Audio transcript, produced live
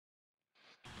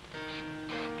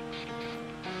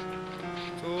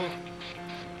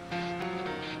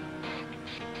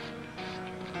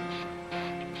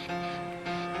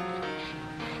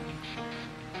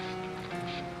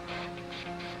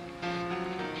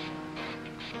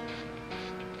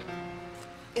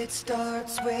It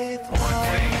starts with one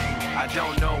thing, I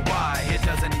don't know why. It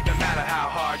doesn't even matter how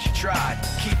hard you try.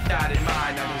 Keep that in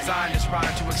mind. I designed this rhyme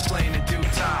to explain in due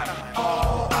time.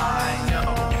 All I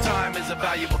know, time is a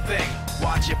valuable thing.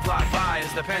 Watch it fly by as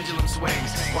the pendulum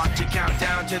swings. Watch it count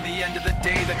down to the end of the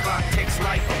day. The clock takes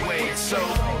life away. It's so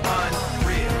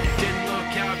unreal. Didn't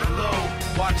look out below.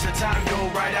 Watch the time go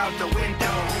right out the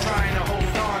window. Trying to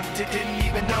hold on to didn't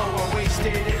even know I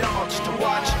wasted it all.